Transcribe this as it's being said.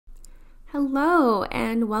Hello,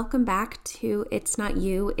 and welcome back to It's Not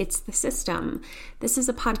You, It's the System. This is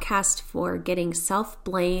a podcast for getting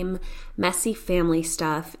self-blame, messy family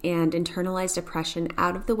stuff, and internalized oppression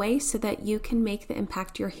out of the way so that you can make the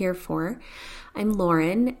impact you're here for. I'm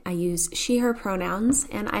Lauren. I use she, her pronouns,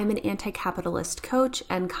 and I'm an anti-capitalist coach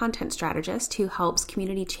and content strategist who helps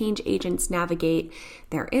community change agents navigate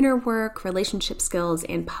their inner work, relationship skills,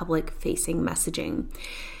 and public-facing messaging.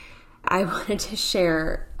 I wanted to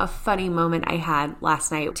share a funny moment I had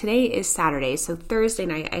last night. Today is Saturday, so Thursday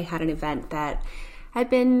night I had an event that had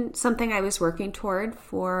been something I was working toward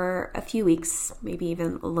for a few weeks, maybe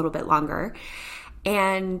even a little bit longer,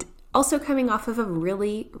 and also coming off of a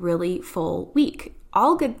really, really full week.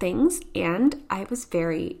 All good things, and I was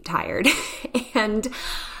very tired. And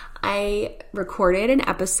I recorded an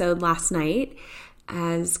episode last night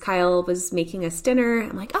as Kyle was making us dinner.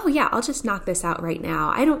 I'm like, oh yeah, I'll just knock this out right now.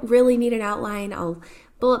 I don't really need an outline. I'll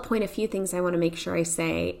bullet point a few things I want to make sure I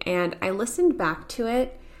say. And I listened back to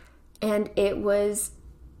it, and it was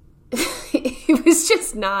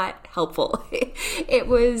just not helpful. It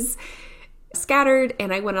was scattered,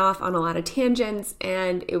 and I went off on a lot of tangents,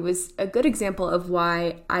 and it was a good example of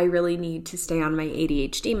why I really need to stay on my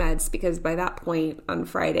ADHD meds, because by that point on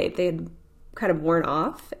Friday, they had kind of worn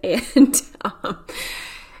off. And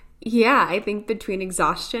I think between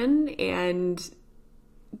exhaustion and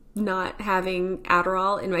not having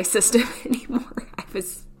Adderall in my system anymore, I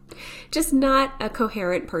was just not a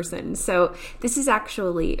coherent person. So this is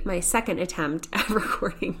actually my second attempt at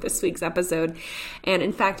recording this week's episode. And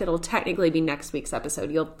in fact, it'll technically be next week's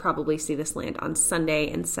episode. You'll probably see this land on Sunday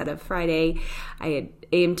instead of Friday. I had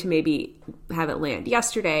aimed to maybe have it land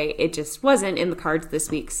yesterday. It just wasn't in the cards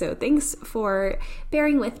this week. So thanks for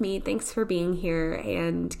bearing with me. Thanks for being here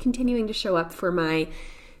and continuing to show up for my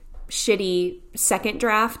shitty second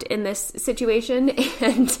draft in this situation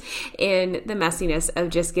and in the messiness of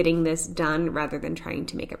just getting this done rather than trying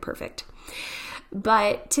to make it perfect.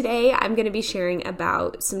 But today I'm going to be sharing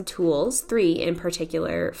about some tools, 3 in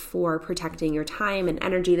particular, for protecting your time and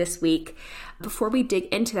energy this week. Before we dig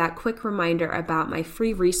into that, quick reminder about my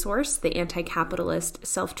free resource, the Anti-Capitalist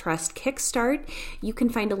Self-Trust Kickstart. You can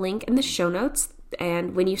find a link in the show notes.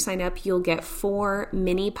 And when you sign up, you'll get 4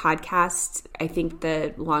 mini podcasts. I think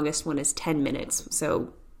the longest one is 10 minutes.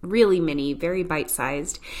 So really mini, very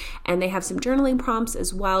bite-sized. And they have some journaling prompts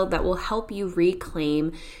as well that will help you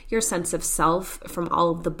reclaim your sense of self from all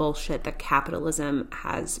of the bullshit that capitalism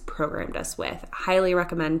has programmed us with. Highly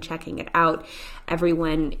recommend checking it out.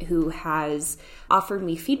 Everyone who has offered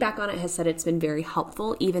me feedback on it has said it's been very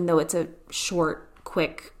helpful, even though it's a short,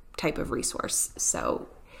 quick type of resource. So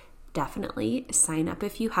definitely sign up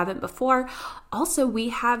if you haven't before. Also, we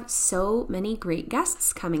have so many great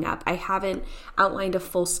guests coming up. I haven't outlined a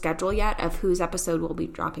full schedule yet of whose episode will be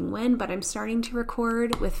dropping when, but I'm starting to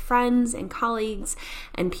record with friends and colleagues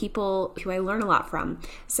and people who I learn a lot from.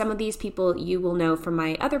 Some of these people you will know from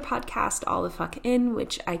my other podcast, All the Fuck In,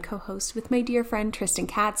 which I co-host with my dear friend Tristan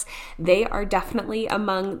Katz. They are definitely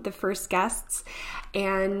among the first guests,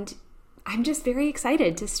 and I'm just very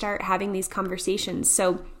excited to start having these conversations.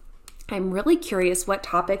 So I'm really curious what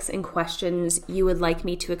topics and questions you would like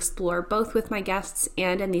me to explore, both with my guests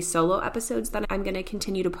and in these solo episodes that I'm going to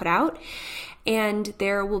continue to put out. And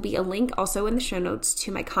there will be a link also in the show notes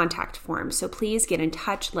to my contact form. So please get in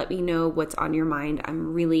touch. Let me know what's on your mind.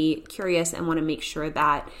 I'm really curious and want to make sure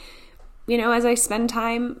that, as I spend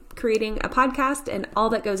time creating a podcast and all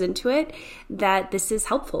that goes into it, that this is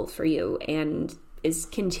helpful for you and is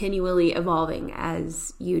continually evolving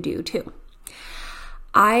as you do too.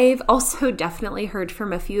 I've also definitely heard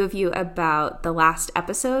from a few of you about the last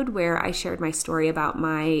episode where I shared my story about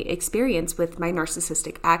my experience with my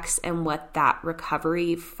narcissistic ex and what that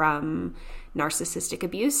recovery from narcissistic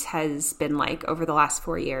abuse has been like over the last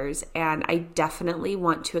 4 years. And I definitely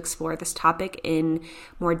want to explore this topic in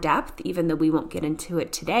more depth, even though we won't get into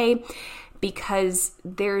it today, because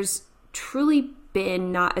there's truly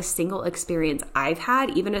been not a single experience I've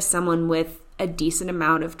had, even as someone with a decent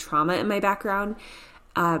amount of trauma in my background,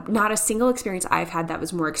 not a single experience I've had that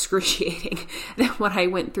was more excruciating than what I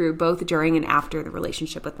went through both during and after the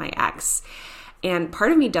relationship with my ex. And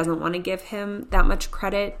part of me doesn't want to give him that much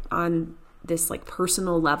credit on this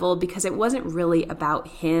personal level, because it wasn't really about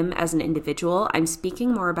him as an individual. I'm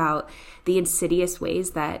speaking more about the insidious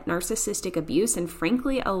ways that narcissistic abuse and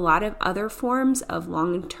frankly a lot of other forms of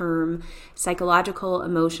long-term psychological,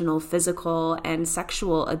 emotional, physical, and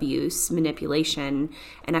sexual abuse, manipulation,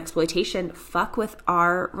 and exploitation fuck with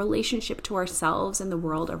our relationship to ourselves and the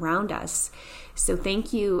world around us. So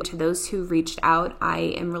thank you to those who reached out. I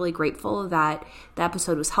am really grateful that the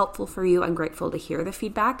episode was helpful for you. I'm grateful to hear the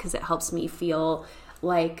feedback because it helps me feel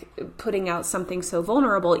like putting out something so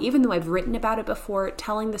vulnerable, even though I've written about it before,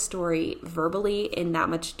 telling the story verbally in that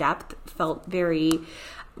much depth felt very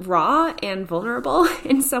raw and vulnerable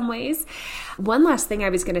in some ways. One last thing I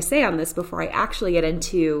was going to say on this before I actually get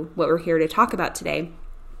into what we're here to talk about today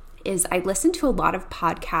is I listen to a lot of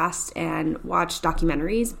podcasts and watch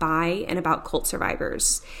documentaries by and about cult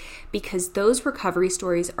survivors because those recovery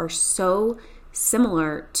stories are so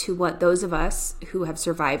similar to what those of us who have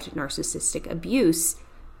survived narcissistic abuse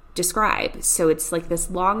describe. So it's like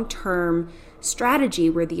this long-term strategy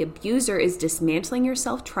where the abuser is dismantling your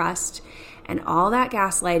self-trust and all that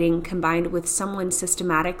gaslighting combined with someone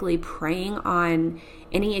systematically preying on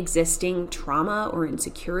any existing trauma or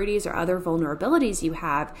insecurities or other vulnerabilities you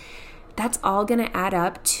have, that's all going to add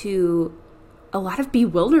up to a lot of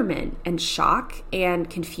bewilderment and shock and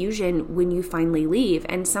confusion when you finally leave.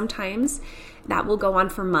 And sometimes that will go on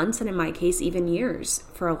for months, and in my case, even years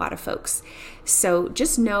for a lot of folks. So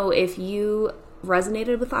just know if you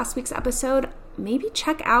resonated with last week's episode, maybe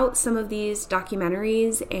check out some of these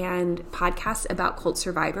documentaries and podcasts about cult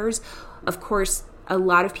survivors. Of course, a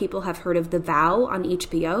lot of people have heard of The Vow on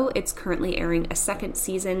HBO. It's currently airing a second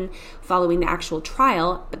season following the actual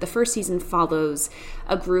trial, but the first season follows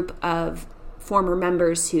a group of former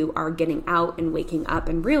members who are getting out and waking up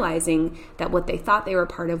and realizing that what they thought they were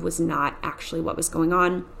part of was not actually what was going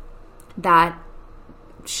on. That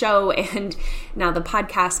show and now the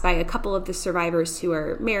podcast by a couple of the survivors who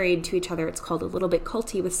are married to each other, it's called A Little Bit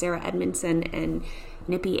Culty with Sarah Edmondson and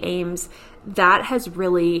Nippy Ames. That has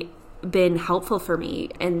really been helpful for me.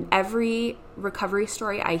 And every recovery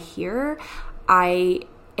story I hear, I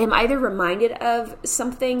am either reminded of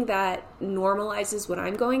something that normalizes what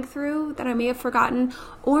I'm going through that I may have forgotten,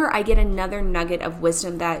 or I get another nugget of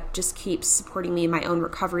wisdom that just keeps supporting me in my own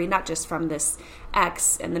recovery, not just from this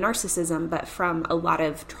ex and the narcissism, but from a lot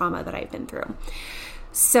of trauma that I've been through.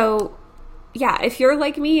 So yeah, if you're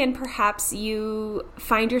like me and perhaps you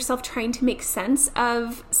find yourself trying to make sense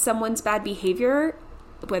of someone's bad behavior,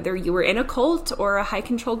 whether you were in a cult or a high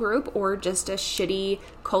control group or just a shitty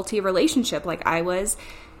culty relationship like I was,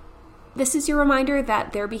 this is your reminder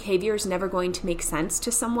that their behavior is never going to make sense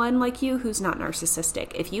to someone like you who's not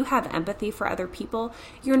narcissistic. If you have empathy for other people,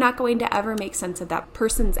 you're not going to ever make sense of that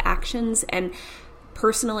person's actions. And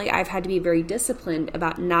personally, I've had to be very disciplined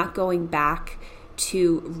about not going back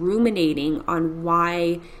to ruminating on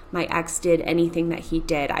why my ex did anything that he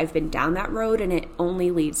did. I've been down that road and it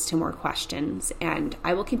only leads to more questions. And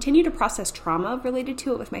I will continue to process trauma related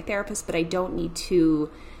to it with my therapist, but I don't need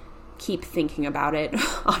to keep thinking about it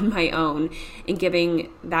on my own and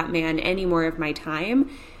giving that man any more of my time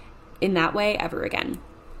in that way ever again.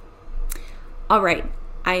 All right,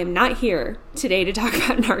 I am not here today to talk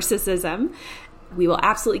about narcissism. We will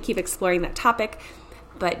absolutely keep exploring that topic.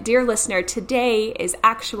 But dear listener, today is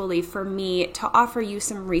actually for me to offer you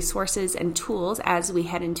some resources and tools as we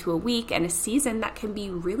head into a week and a season that can be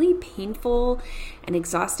really painful and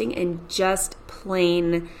exhausting and just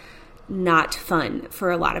plain not fun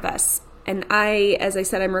for a lot of us. And as I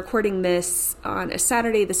said, I'm recording this on a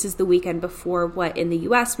Saturday. This is the weekend before what in the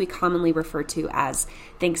US we commonly refer to as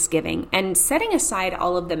Thanksgiving. And setting aside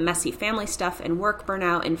all of the messy family stuff and work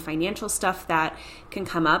burnout and financial stuff that can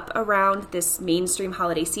come up around this mainstream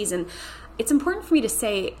holiday season, it's important for me to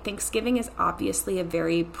say Thanksgiving is obviously a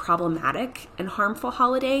very problematic and harmful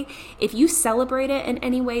holiday. If you celebrate it in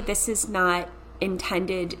any way, this is not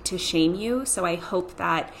intended to shame you. So I hope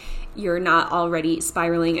that you're not already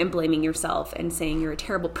spiraling and blaming yourself and saying you're a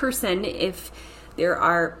terrible person if there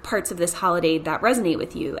are parts of this holiday that resonate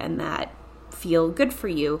with you and that feel good for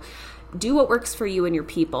you. Do what works for you and your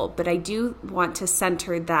people. But I do want to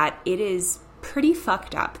center that it is pretty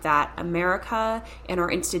fucked up that America and our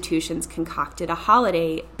institutions concocted a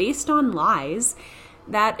holiday based on lies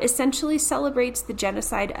that essentially celebrates the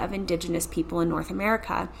genocide of Indigenous people in North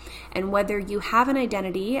America. And whether you have an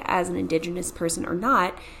identity as an Indigenous person or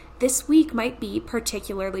not, this week might be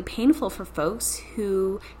particularly painful for folks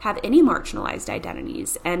who have any marginalized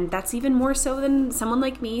identities. And that's even more so than someone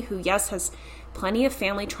like me who, yes, has plenty of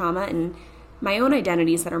family trauma and my own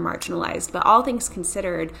identities that are marginalized. But all things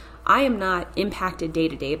considered, I am not impacted day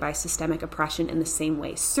to day by systemic oppression in the same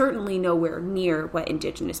way. Certainly nowhere near what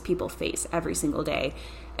Indigenous people face every single day,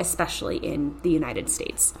 especially in the United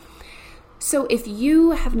States. So if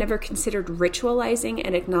you have never considered ritualizing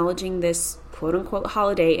and acknowledging this quote-unquote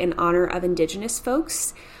holiday in honor of Indigenous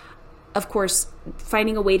folks, of course,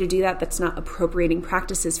 finding a way to do that that's not appropriating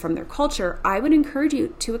practices from their culture, I would encourage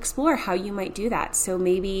you to explore how you might do that. So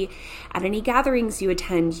maybe at any gatherings you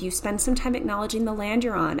attend, you spend some time acknowledging the land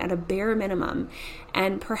you're on at a bare minimum.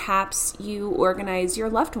 And perhaps you organize your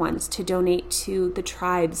loved ones to donate to the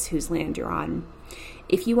tribes whose land you're on.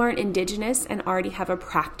 If you aren't Indigenous and already have a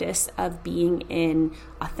practice of being in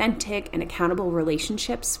authentic and accountable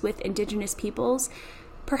relationships with Indigenous peoples,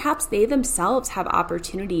 perhaps they themselves have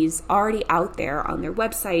opportunities already out there on their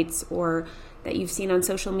websites or that you've seen on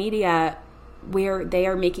social media where they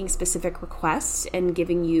are making specific requests and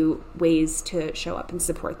giving you ways to show up and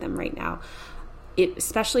support them right now.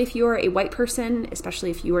 Especially if you are a white person,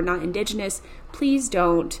 especially if you are not Indigenous, please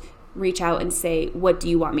don't reach out and say, what do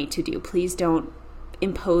you want me to do? Please don't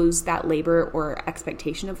impose that labor or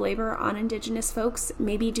expectation of labor on Indigenous folks.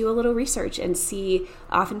 Maybe do a little research and see.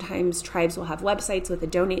 Oftentimes tribes will have websites with a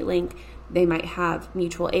donate link. They might have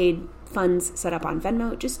mutual aid funds set up on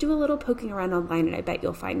Venmo. Just do a little poking around online and I bet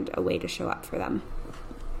you'll find a way to show up for them.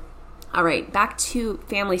 All right, back to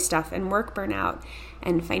family stuff and work burnout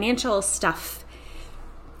and financial stuff.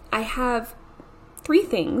 I have 3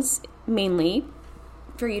 things mainly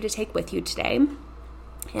for you to take with you today.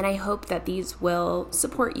 And I hope that these will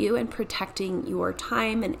support you in protecting your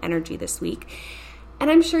time and energy this week.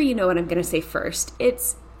 And I'm sure you know what I'm going to say first.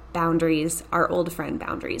 It's boundaries, our old friend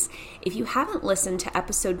boundaries. If you haven't listened to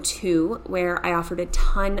episode 2, where I offered a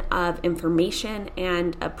ton of information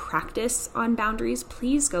and a practice on boundaries,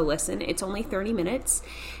 please go listen. It's only 30 minutes.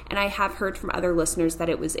 And I have heard from other listeners that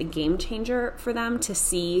it was a game changer for them to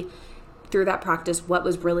see through that practice what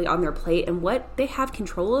was really on their plate and what they have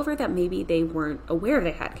control over that maybe they weren't aware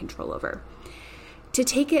they had control over. To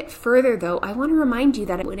take it further, though, I want to remind you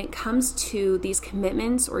that when it comes to these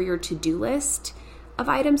commitments or your to-do list of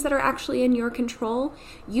items that are actually in your control,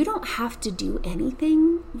 you don't have to do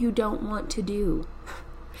anything you don't want to do.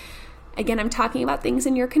 Again, I'm talking about things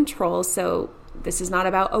in your control, so this is not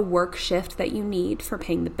about a work shift that you need for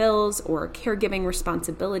paying the bills or caregiving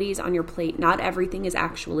responsibilities on your plate. Not everything is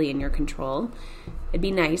actually in your control. It'd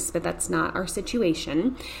be nice, but that's not our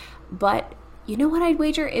situation. But you know what I'd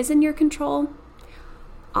wager is in your control?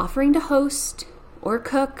 Offering to host or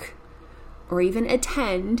cook or even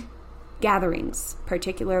attend gatherings,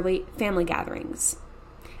 particularly family gatherings.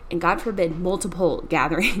 And God forbid, multiple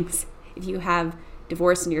gatherings. If you have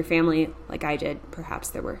divorce in your family, like I did, perhaps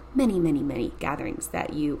there were many, many, many gatherings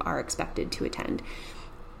that you are expected to attend.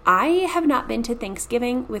 I have not been to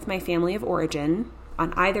Thanksgiving with my family of origin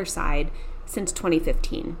on either side since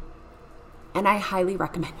 2015, and I highly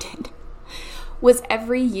recommend it. Was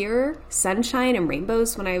every year sunshine and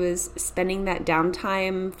rainbows when I was spending that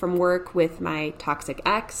downtime from work with my toxic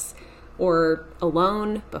ex or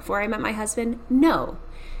alone before I met my husband? No.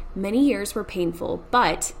 Many years were painful,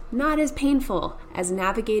 but not as painful as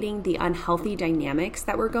navigating the unhealthy dynamics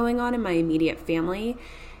that were going on in my immediate family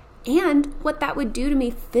and what that would do to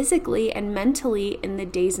me physically and mentally in the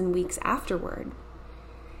days and weeks afterward.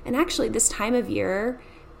 And actually, this time of year,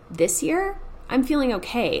 this year, I'm feeling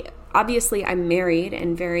okay. Obviously, I'm married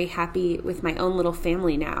and very happy with my own little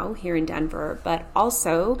family now here in Denver, but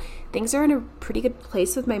also things are in a pretty good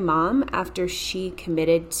place with my mom after she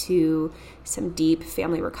committed to some deep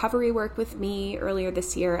family recovery work with me earlier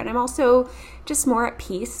this year. And I'm also just more at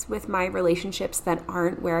peace with my relationships that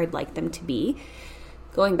aren't where I'd like them to be.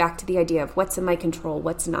 Going back to the idea of what's in my control,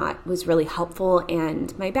 what's not, was really helpful.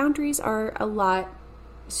 And my boundaries are a lot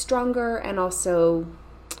stronger and also,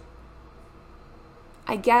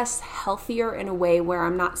 I guess, healthier in a way where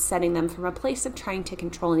I'm not setting them from a place of trying to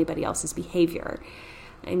control anybody else's behavior.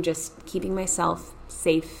 I'm just keeping myself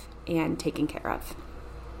safe and taken care of.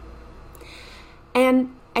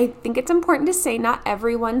 And I think it's important to say not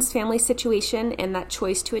everyone's family situation and that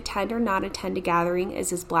choice to attend or not attend a gathering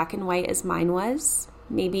is as black and white as mine was.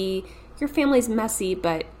 Maybe your family's messy,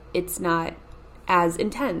 but it's not as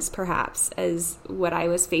intense, perhaps, as what I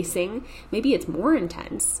was facing. Maybe it's more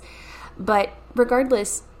intense. But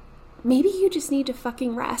regardless, maybe you just need to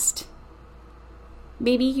fucking rest.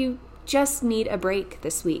 Maybe you just need a break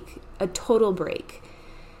this week, a total break.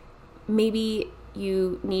 Maybe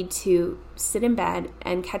you need to sit in bed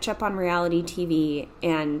and catch up on reality TV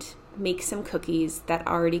and make some cookies that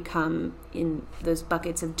already come in those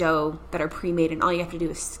buckets of dough that are pre-made and all you have to do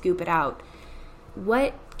is scoop it out.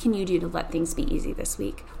 What can you do to let things be easy this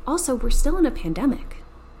week? Also, we're still in a pandemic,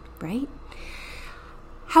 right?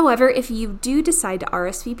 However, if you do decide to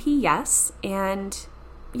RSVP yes, and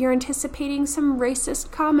you're anticipating some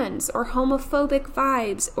racist comments or homophobic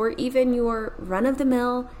vibes or even your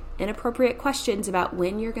run-of-the-mill inappropriate questions about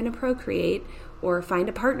when you're going to procreate or find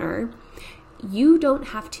a partner, you don't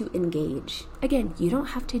have to engage. Again, you don't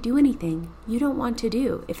have to do anything you don't want to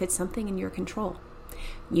do if it's something in your control.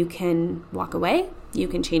 You can walk away. You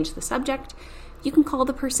can change the subject. You can call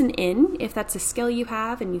the person in if that's a skill you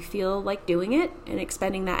have and you feel like doing it and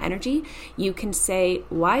expending that energy. You can say,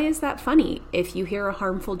 why is that funny if you hear a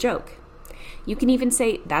harmful joke? You can even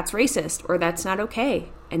say, that's racist or that's not okay,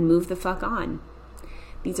 and move the fuck on.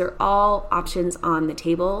 These are all options on the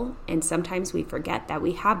table, and sometimes we forget that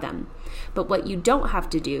we have them. But what you don't have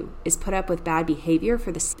to do is put up with bad behavior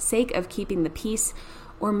for the sake of keeping the peace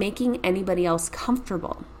or making anybody else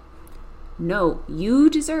comfortable. No,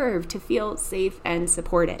 you deserve to feel safe and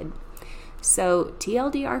supported. So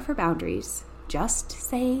TLDR for boundaries, just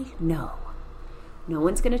say no. No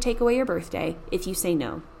one's going to take away your birthday if you say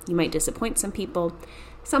no. You might disappoint some people.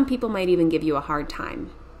 Some people might even give you a hard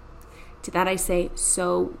time. To that I say,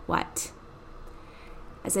 so what?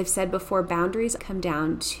 As I've said before, boundaries come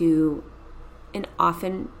down to an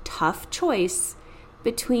often tough choice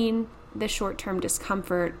between the short-term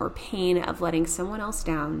discomfort or pain of letting someone else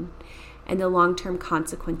down and the long-term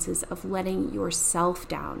consequences of letting yourself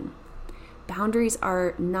down. Boundaries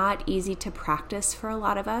are not easy to practice for a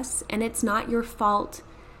lot of us, and it's not your fault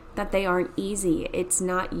that they aren't easy. It's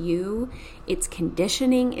not you. It's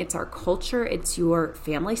conditioning. It's our culture. It's your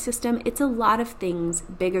family system. It's a lot of things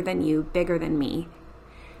bigger than you, bigger than me.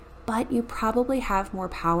 But you probably have more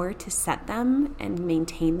power to set them and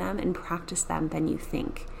maintain them and practice them than you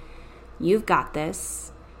think. You've got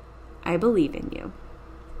this. I believe in you.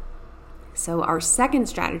 So our second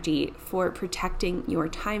strategy for protecting your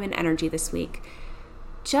time and energy this week,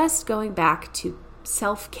 just going back to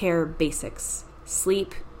self-care basics,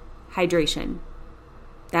 sleep, hydration.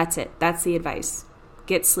 That's it. That's the advice.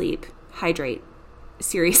 Get sleep, hydrate.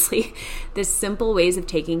 Seriously, the simple ways of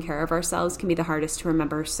taking care of ourselves can be the hardest to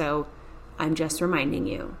remember, so I'm just reminding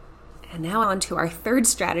you. And now on to our third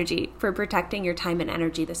strategy for protecting your time and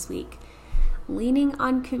energy this week, leaning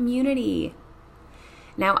on community.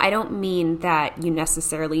 Now, I don't mean that you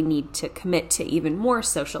necessarily need to commit to even more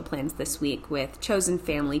social plans this week with chosen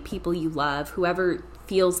family, people you love, whoever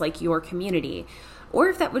feels like your community. Or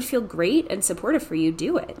if that would feel great and supportive for you,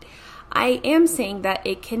 do it. I am saying that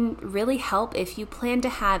it can really help if you plan to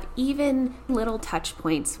have even little touch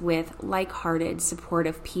points with like-hearted,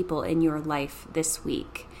 supportive people in your life this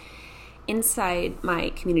week. Inside my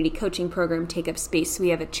community coaching program, Take Up Space, we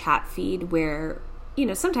have a chat feed where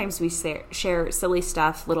sometimes we share silly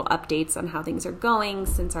stuff, little updates on how things are going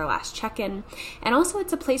since our last check-in. And also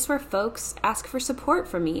it's a place where folks ask for support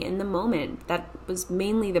from me in the moment. That was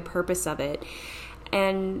mainly the purpose of it.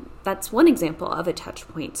 And that's one example of a touch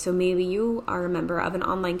point. So maybe you are a member of an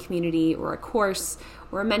online community or a course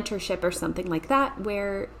or a mentorship or something like that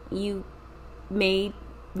where you may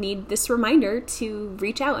need this reminder to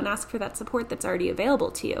reach out and ask for that support that's already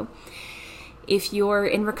available to you. If you're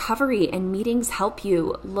in recovery and meetings help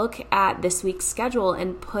you, look at this week's schedule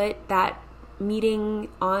and put that meeting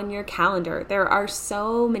on your calendar. There are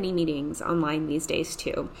so many meetings online these days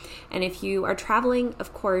too. And if you are traveling,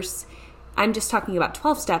 of course, I'm just talking about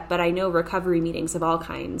 12-step, but I know recovery meetings of all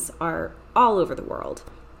kinds are all over the world.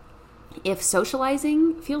 If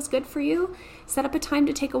socializing feels good for you, set up a time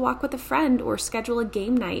to take a walk with a friend or schedule a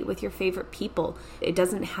game night with your favorite people. It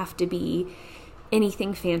doesn't have to be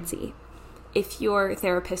anything fancy. If your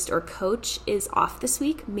therapist or coach is off this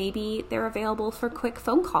week, maybe they're available for quick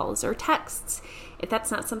phone calls or texts. If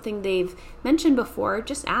that's not something they've mentioned before,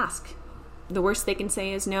 just ask. The worst they can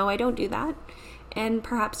say is, no, I don't do that. And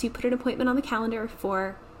perhaps you put an appointment on the calendar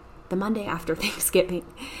for the Monday after Thanksgiving.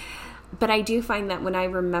 But I do find that when I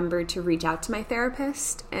remember to reach out to my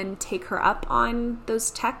therapist and take her up on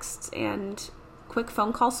those texts and quick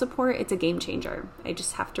phone call support, it's a game changer. I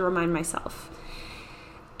just have to remind myself.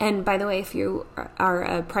 And by the way, if you are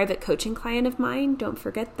a private coaching client of mine, don't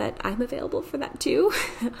forget that I'm available for that too.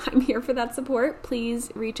 I'm here for that support.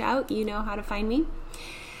 Please reach out. You know how to find me.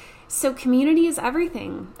 So community is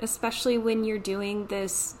everything, especially when you're doing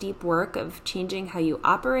this deep work of changing how you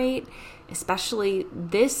operate, especially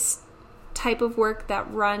this type of work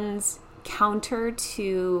that runs counter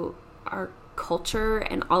to our culture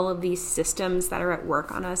and all of these systems that are at work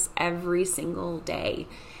on us every single day.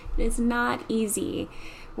 It is not easy.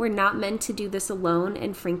 We're not meant to do this alone,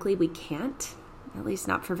 and frankly, we can't, at least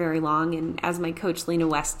not for very long. And as my coach, Lena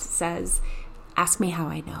West, says, ask me how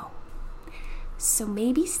I know. So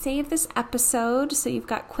maybe save this episode so you've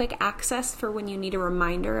got quick access for when you need a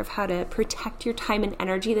reminder of how to protect your time and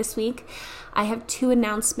energy this week. I have 2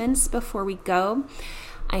 announcements before we go.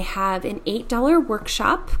 I have an $8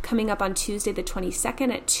 workshop coming up on Tuesday the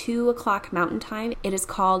 22nd at 2 o'clock Mountain Time. It is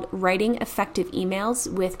called Writing Effective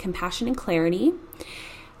Emails with Compassion and Clarity.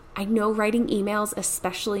 I know writing emails,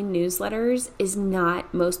 especially newsletters, is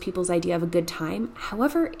not most people's idea of a good time.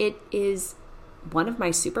 However, it is one of my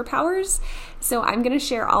superpowers. So I'm going to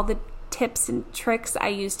share all the tips and tricks I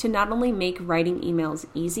use to not only make writing emails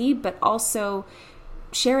easy, but also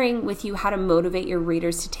sharing with you how to motivate your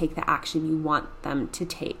readers to take the action you want them to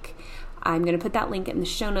take. I'm going to put that link in the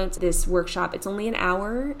show notes. This workshop, it's only an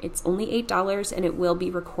hour, it's only $8, and it will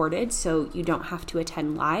be recorded, so you don't have to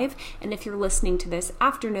attend live. And if you're listening to this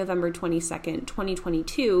after November 22nd,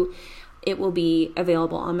 2022, it will be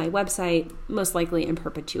available on my website, most likely in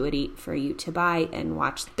perpetuity, for you to buy and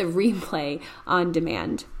watch the replay on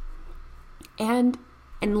demand. And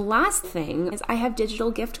last thing is I have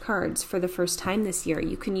digital gift cards for the first time this year.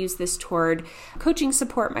 You can use this toward coaching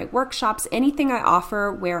support, my workshops, anything I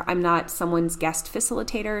offer where I'm not someone's guest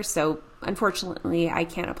facilitator. So unfortunately, I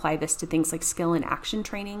can't apply this to things like skill and action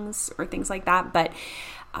trainings or things like that. But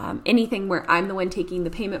anything where I'm the one taking the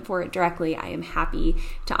payment for it directly, I am happy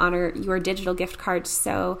to honor your digital gift cards.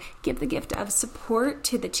 So give the gift of support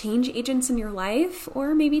to the change agents in your life,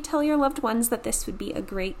 or maybe tell your loved ones that this would be a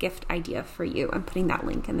great gift idea for you. I'm putting that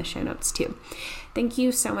link in the show notes too. Thank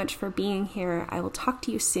you so much for being here. I will talk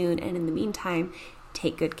to you soon. And in the meantime,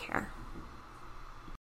 take good care.